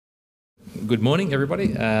Good morning,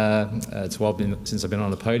 everybody. It's a while since I've been on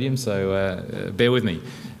the podium, so bear with me.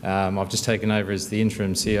 I've just taken over as the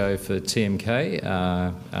interim CEO for TMK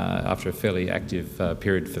after a fairly active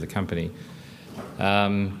period for the company.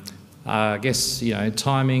 I guess,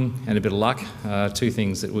 timing and a bit of luck, two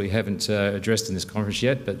things that we haven't addressed in this conference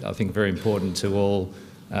yet, but I think very important to all,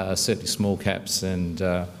 certainly small caps and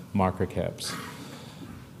micro caps.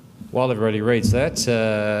 While everybody reads that,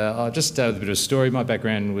 I'll just start with a bit of a story. My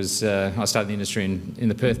background was, I started in the industry in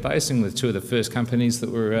the Perth Basin with two of the first companies that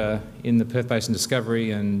were in the Perth Basin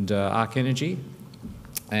Discovery and RIU Energy.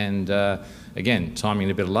 And again, timing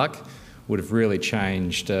and a bit of luck would have really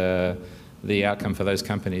changed the outcome for those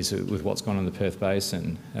companies with what's gone on in the Perth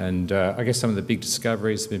Basin. And I guess some of the big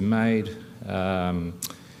discoveries that have been made,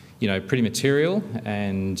 pretty material.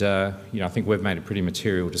 And, I think we've made a pretty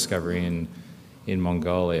material discovery in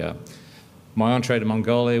Mongolia. My entree to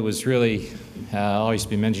Mongolia was really, I used to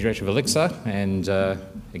be managing director of Elixir, and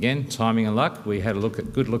again, timing and luck. We had a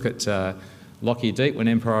good look at Lockyer Deep when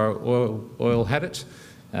Empire Oil had it.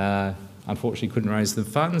 Unfortunately, couldn't raise the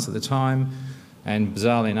funds at the time, and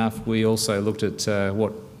bizarrely enough, we also looked at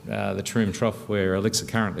what the Taroom Trough where Elixir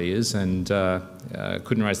currently is, and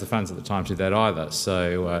couldn't raise the funds at the time to do that either.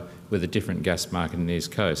 So with a different gas market in the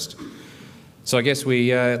East Coast. So I guess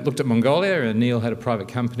we looked at Mongolia, and Neil had a private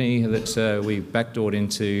company that we backdoored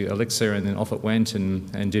into Elixir, and then off it went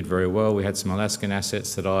and did very well. We had some Alaskan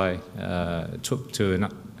assets that I took to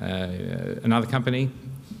another company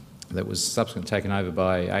that was subsequently taken over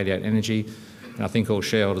by TMK Energy. And I think all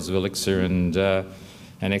shareholders of Elixir and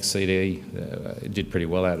XCD did pretty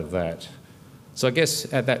well out of that. So I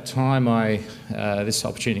guess at that time, this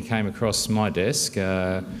opportunity came across my desk.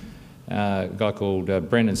 A guy called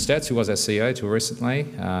Brendan Stats, who was our CEO till recently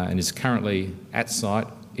and is currently at site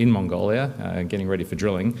in Mongolia, getting ready for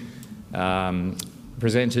drilling,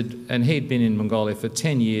 presented, and he'd been in Mongolia for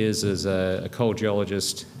 10 years as a coal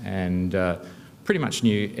geologist and pretty much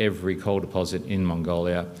knew every coal deposit in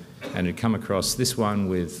Mongolia, and had come across this one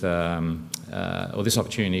with, or this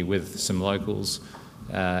opportunity with some locals,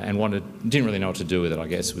 and didn't really know what to do with it, I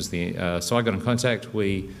guess, was the, so I got in contact.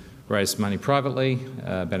 We raised money privately,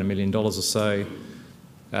 about $1 million or so.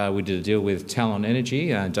 We did a deal with Talon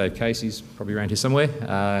Energy, Dave Casey's probably around here somewhere,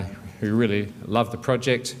 who really loved the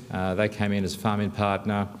project. They came in as a farm-in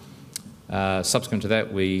partner. Subsequent to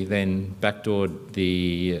that, we then backdoored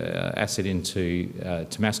the asset into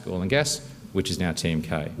Tamask Oil and Gas, which is now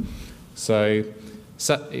TMK. So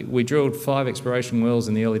we drilled 5 exploration wells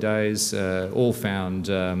in the early days, all found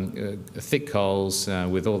thick coals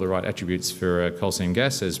with all the right attributes for coal seam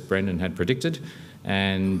gas, as Brendan had predicted,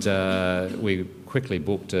 and we quickly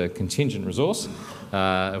booked a contingent resource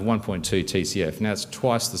of 1.2 TCF. Now it's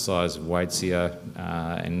twice the size of Waitsia,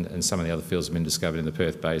 and some of the other fields have been discovered in the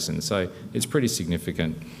Perth Basin, so it's pretty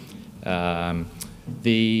significant.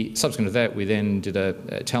 Subsequent to that, we then did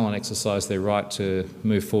a Talon exercise their right to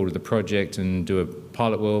move forward with the project and do a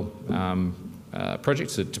pilot well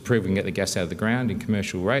project to prove we can get the gas out of the ground in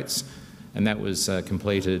commercial rates, and that was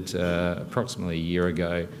completed approximately a year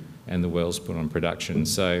ago, and the wells put on production.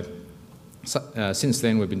 So since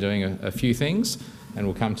then, we've been doing a few things, and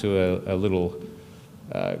we'll come to a little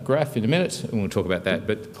graph in a minute, and we'll talk about that.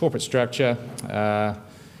 But corporate structure,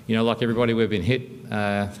 like everybody, we've been hit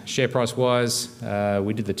share price-wise.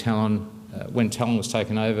 We did the Talon, when Talon was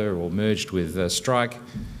taken over or merged with Strike,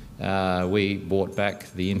 we bought back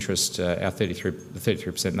the interest, the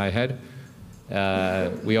 33% they had.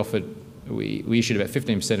 We issued about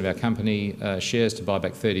 15% of our company shares to buy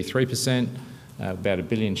back 33%, about 1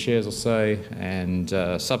 billion shares or so, and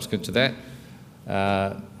subsequent to that,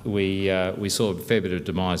 we saw a fair bit of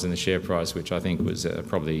demise in the share price, which I think was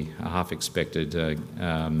probably half expected,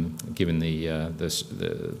 given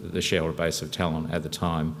the shareholder base of Talon at the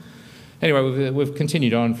time. Anyway, we've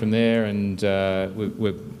continued on from there, and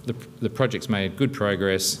the project's made good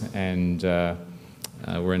progress, and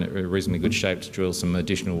we're in a reasonably good shape to drill some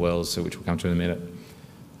additional wells, which we'll come to in a minute.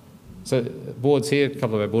 So board's here, a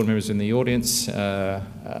couple of our board members in the audience.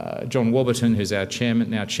 John Warburton, who's our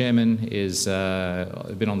now chairman, is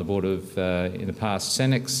been on the board of, in the past,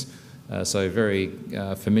 Cenex, so very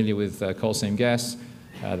familiar with coal seam gas.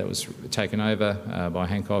 That was taken over by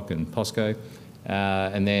Hancock and POSCO.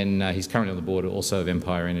 And then he's currently on the board also of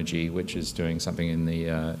Empire Energy, which is doing something in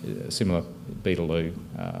the similar Beetaloo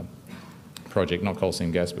project, not coal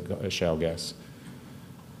seam gas, but shale gas.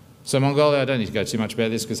 So Mongolia, I don't need to go too much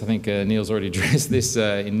about this because I think Neil's already addressed this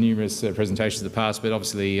in numerous presentations in the past, but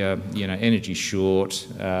obviously, energy short,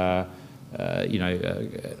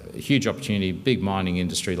 a huge opportunity, big mining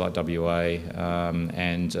industry like WA,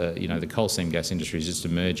 and the coal seam gas industry is just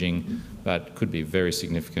emerging, but could be very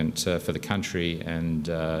significant for the country and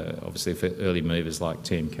obviously for early movers like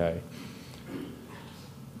TMK.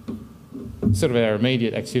 Sort of our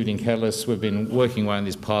immediate activity and catalysts, we've been working away on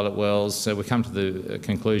these pilot wells, so we've come to the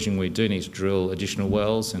conclusion we do need to drill additional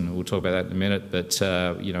wells, and we'll talk about that in a minute, but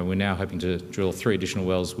we're now hoping to drill 3 additional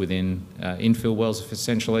wells within infill wells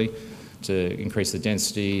essentially, to increase the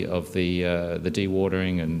density of the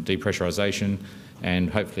dewatering and depressurisation, and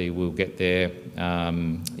hopefully we'll get there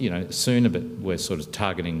sooner, but we're sort of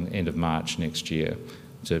targeting end of March next year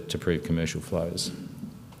to prove commercial flows.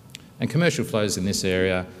 And commercial flows in this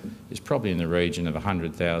area is probably in the region of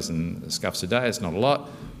 100,000 scuffs a day. It's not a lot,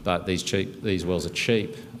 but these wells are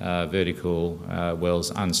cheap, vertical wells,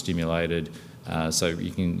 unstimulated, so you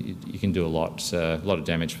can do a lot of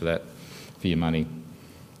damage for your money.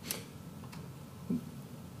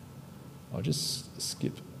 I'll just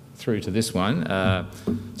skip through to this one.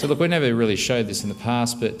 So look, we never really showed this in the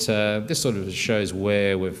past, but this sort of shows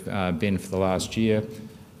where we've been for the last year,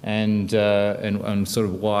 and sort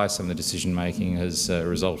of why some of the decision making has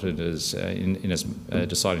resulted in us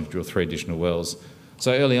deciding to drill 3 additional wells.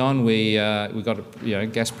 So early on, we got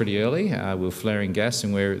gas pretty early. We were flaring gas,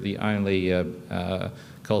 and we're the only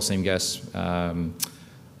coal seam gas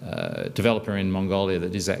developer in Mongolia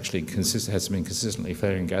that is actually has been consistently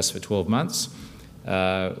flaring gas for 12 months.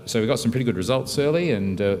 So we got some pretty good results early,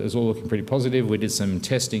 and it was all looking pretty positive. We did some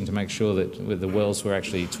testing to make sure that the wells were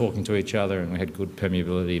actually talking to each other, and we had good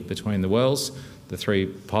permeability between the wells, the 3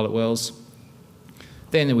 pilot wells.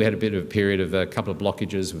 Then we had a bit of a period of a couple of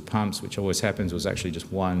blockages with pumps, which always happens. It was actually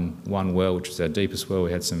just one well, which was our deepest well.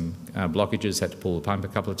 We had some blockages, had to pull the pump a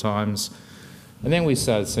couple of times. And then we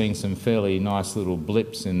started seeing some fairly nice little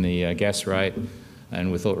blips in the gas rate,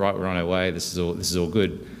 and we thought, right, we're on our way, this is all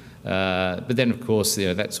good. But then, of course,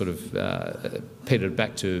 that sort of petered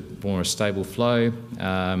back to more a stable flow.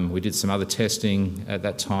 We did some other testing at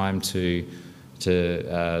that time to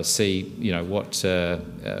see,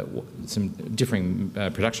 some differing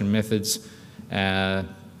production methods.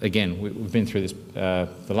 Again, we've been through this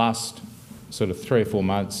the last sort of 3 or 4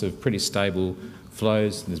 months of pretty stable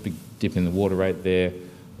flows. There's a big dip in the water rate there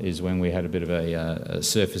is when we had a bit of a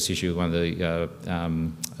surface issue with one of the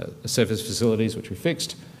surface facilities, which we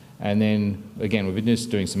fixed. And then, again, we've been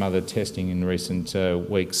just doing some other testing in recent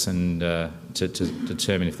weeks and to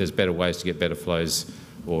determine if there's better ways to get better flows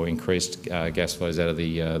or increased gas flows out of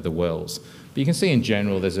the wells. But you can see in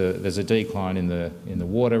general there's a decline in the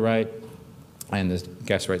water rate, and the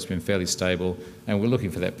gas rate's been fairly stable, and we're looking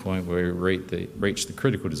for that point where we reach the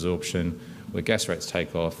critical desorption, where gas rates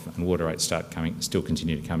take off and water rates still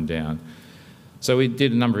continue to come down. So we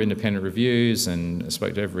did a number of independent reviews and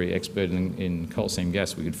spoke to every expert in coal seam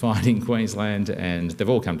gas we could find in Queensland, and they've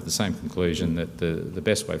all come to the same conclusion that the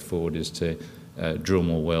best way forward is to drill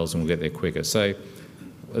more wells, and we'll get there quicker. So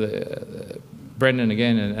Brendan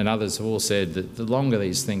again and others have all said that the longer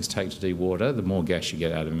these things take to dewater, the more gas you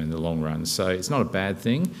get out of them in the long run. So it's not a bad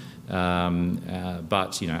thing,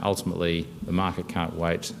 but ultimately the market can't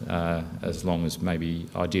wait as long as maybe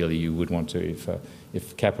ideally you would want to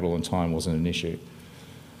if capital and time wasn't an issue.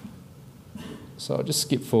 So I'll just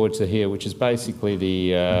skip forward to here, which is basically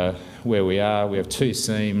the where we are. We have 2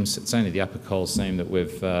 seams. It's only the upper coal seam that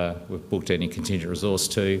we've booked any contingent resource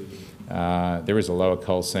to. There is a lower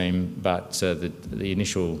coal seam, but the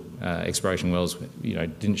initial exploration wells,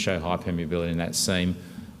 didn't show high permeability in that seam.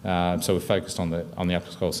 So we're focused on the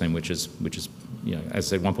upper coal seam, which is as I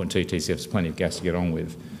said, 1.2 TCF is plenty of gas to get on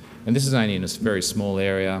with. And this is only in a very small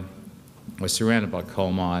area. We're surrounded by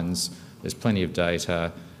coal mines. There's plenty of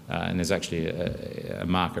data, and there's actually a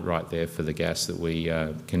market right there for the gas that we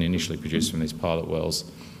can initially produce from these pilot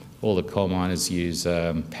wells. All the coal miners use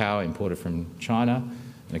power imported from China,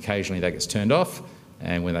 and occasionally that gets turned off,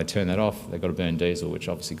 and when they turn that off, they've got to burn diesel, which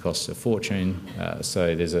obviously costs a fortune.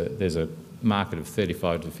 So there's a market of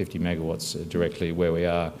 35 to 50 megawatts directly where we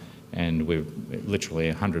are, and we're literally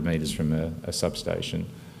 100 metres from a substation.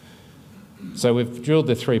 So we've drilled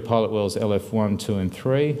the 3 pilot wells, LF1, 2 and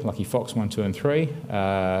 3, Lucky Fox 1, 2 and 3,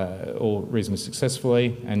 all reasonably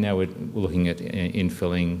successfully, and now we're looking at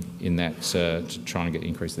infilling in that to try and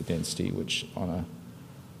increase the density, which on a...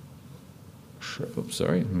 Oops,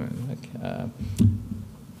 sorry.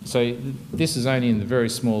 So this is only in the very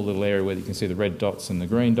small little area where you can see the red dots and the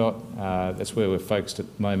green dot. That's where we're focused at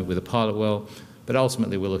the moment with a pilot well, but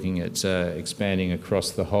ultimately we're looking at expanding across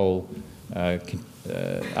the whole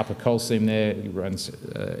upper coal seam there. It runs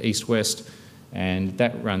east-west, And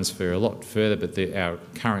that runs for a lot further, but our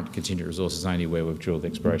current contingent resource is only where we've drilled the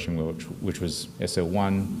exploration well, which was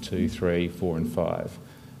SL1, 2, 3, 4 and 5.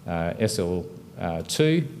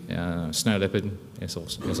 SL2, Snow Leopard,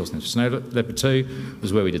 Snow Leopard 2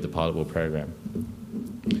 was where we did the pilot well program.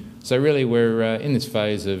 So really we're in this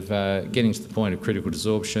phase of getting to the point of critical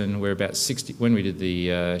desorption. We're about 60, when we did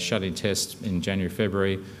the shut-in test in January,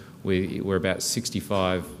 February, we're about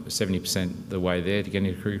 65–70% the way there to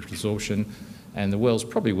getting to critical desorption. And the wells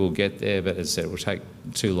probably will get there, but as I said, it will take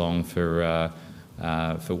too long for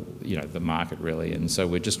the market really. And so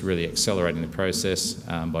we're just really accelerating the process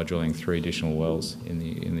by drilling 3 additional wells in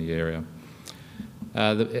the area.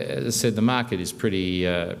 As I said, the market is pretty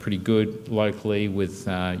good locally with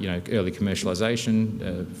early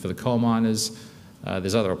commercialisation for the coal miners.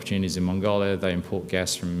 There's other opportunities in Mongolia. They import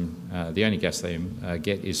gas from the only gas they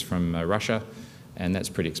get is from Russia. And that's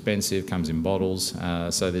pretty expensive, comes in bottles.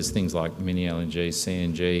 So there's things like mini LNG,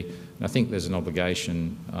 CNG. And I think there's an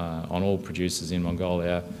obligation on all producers in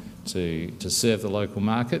Mongolia to serve the local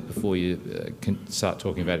market before you can start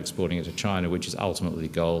talking about exporting it to China, which is ultimately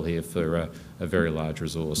the goal here for a very large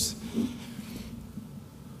resource.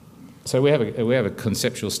 So we have a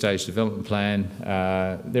conceptual stage development plan.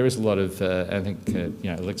 There is a lot of, I think,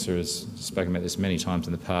 Elixir has spoken about this many times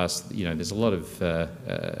in the past. There's a lot of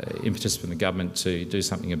impetus from the government to do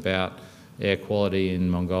something about air quality in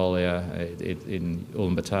Mongolia. In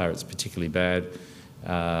Ulaanbaatar, it's particularly bad.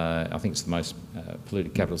 I think it's the most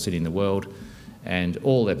polluted capital city in the world, and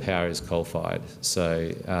all their power is coal-fired. So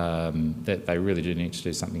that they really do need to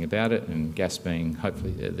do something about it, and gas being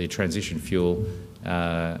hopefully the transition fuel.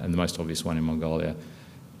 And the most obvious one in Mongolia.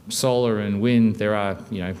 Solar and wind, there are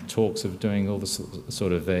talks of doing all this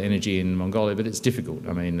sort of energy in Mongolia, but it's difficult.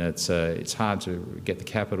 I mean, it's hard to get the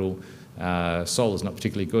capital. Solar's not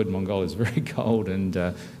particularly good. Mongolia's very cold and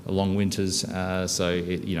long winters, so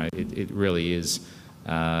it really is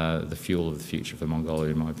the fuel of the future for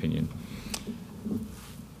Mongolia, in my opinion.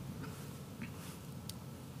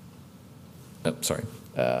 Oh, sorry.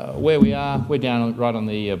 Where we are, we're down right on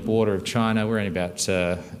the border of China. We're only about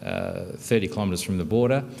 30 kilometres from the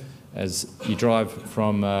border. As you drive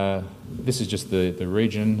from, this is just the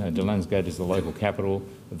region. Dalansgad is the local capital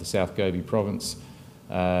of the South Gobi province.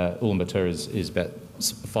 Ulaanbaatar is about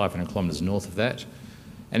 500 kilometres north of that.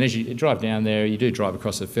 And as you drive down there, you do drive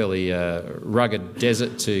across a fairly rugged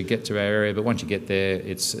desert to get to our area, but once you get there,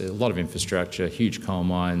 it's a lot of infrastructure, huge coal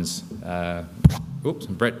mines.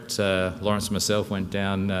 Brett, Lawrence and myself went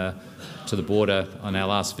down to the border on our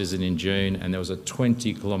last visit in June, and there was a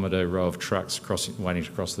 20-kilometre row of trucks waiting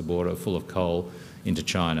to cross the border full of coal into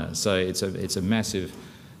China. So it's a massive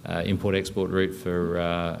import-export route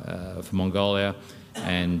for Mongolia,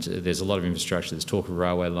 and there's a lot of infrastructure. There's talk of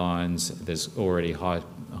railway lines. There's already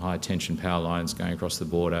high-tension power lines going across the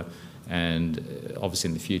border, and obviously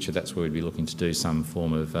in the future that's where we'd be looking to do some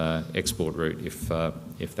form of export route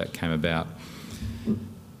if that came about.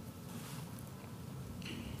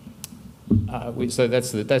 So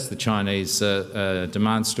that's the Chinese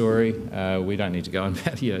demand story. We don't need to go on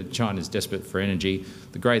about China's desperate for energy.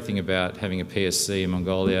 The great thing about having a PSC in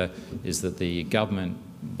Mongolia is that the government,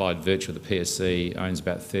 by virtue of the PSC, owns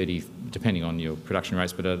about 30, depending on your production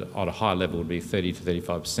rates, but at a high level would be 30 to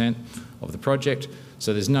 35% of the project.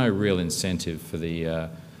 So there's no real incentive for the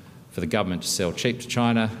government to sell cheap to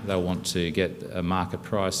China. They'll want to get a market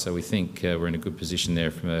price, so we think we're in a good position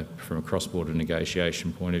there from a cross-border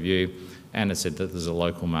negotiation point of view. And I said that there's a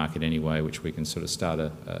local market anyway, which we can sort of start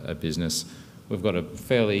a business. We've got a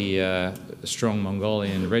fairly strong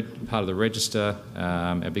Mongolian part of the register.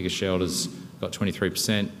 Our biggest shareholders got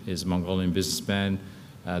 23%, is a Mongolian businessman.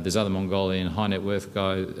 There's other Mongolian high net worth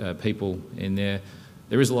people in there.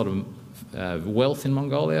 There is a lot of wealth in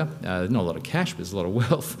Mongolia. Not a lot of cash, but there's a lot of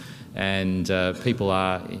wealth. And people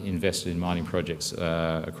are invested in mining projects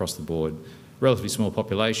across the board. Relatively small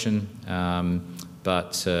population,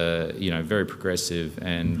 but very progressive.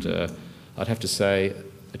 And I'd have to say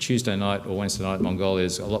a Tuesday night or Wednesday night in Mongolia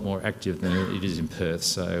is a lot more active than it is in Perth.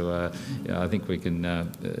 So I think we can,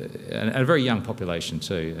 and a very young population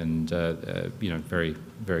too, and very,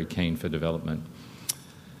 very keen for development.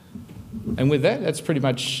 And with that, that's pretty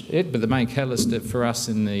much it. But the main catalyst for us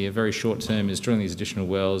in the very short term is drilling these additional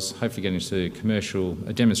wells, hopefully getting to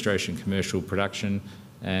demonstration commercial production.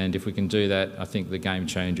 And if we can do that, I think the game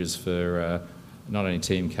changes for not only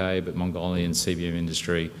TMK but Mongolian CBM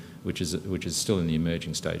industry, which is still in the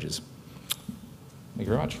emerging stages. Thank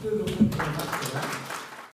you very much.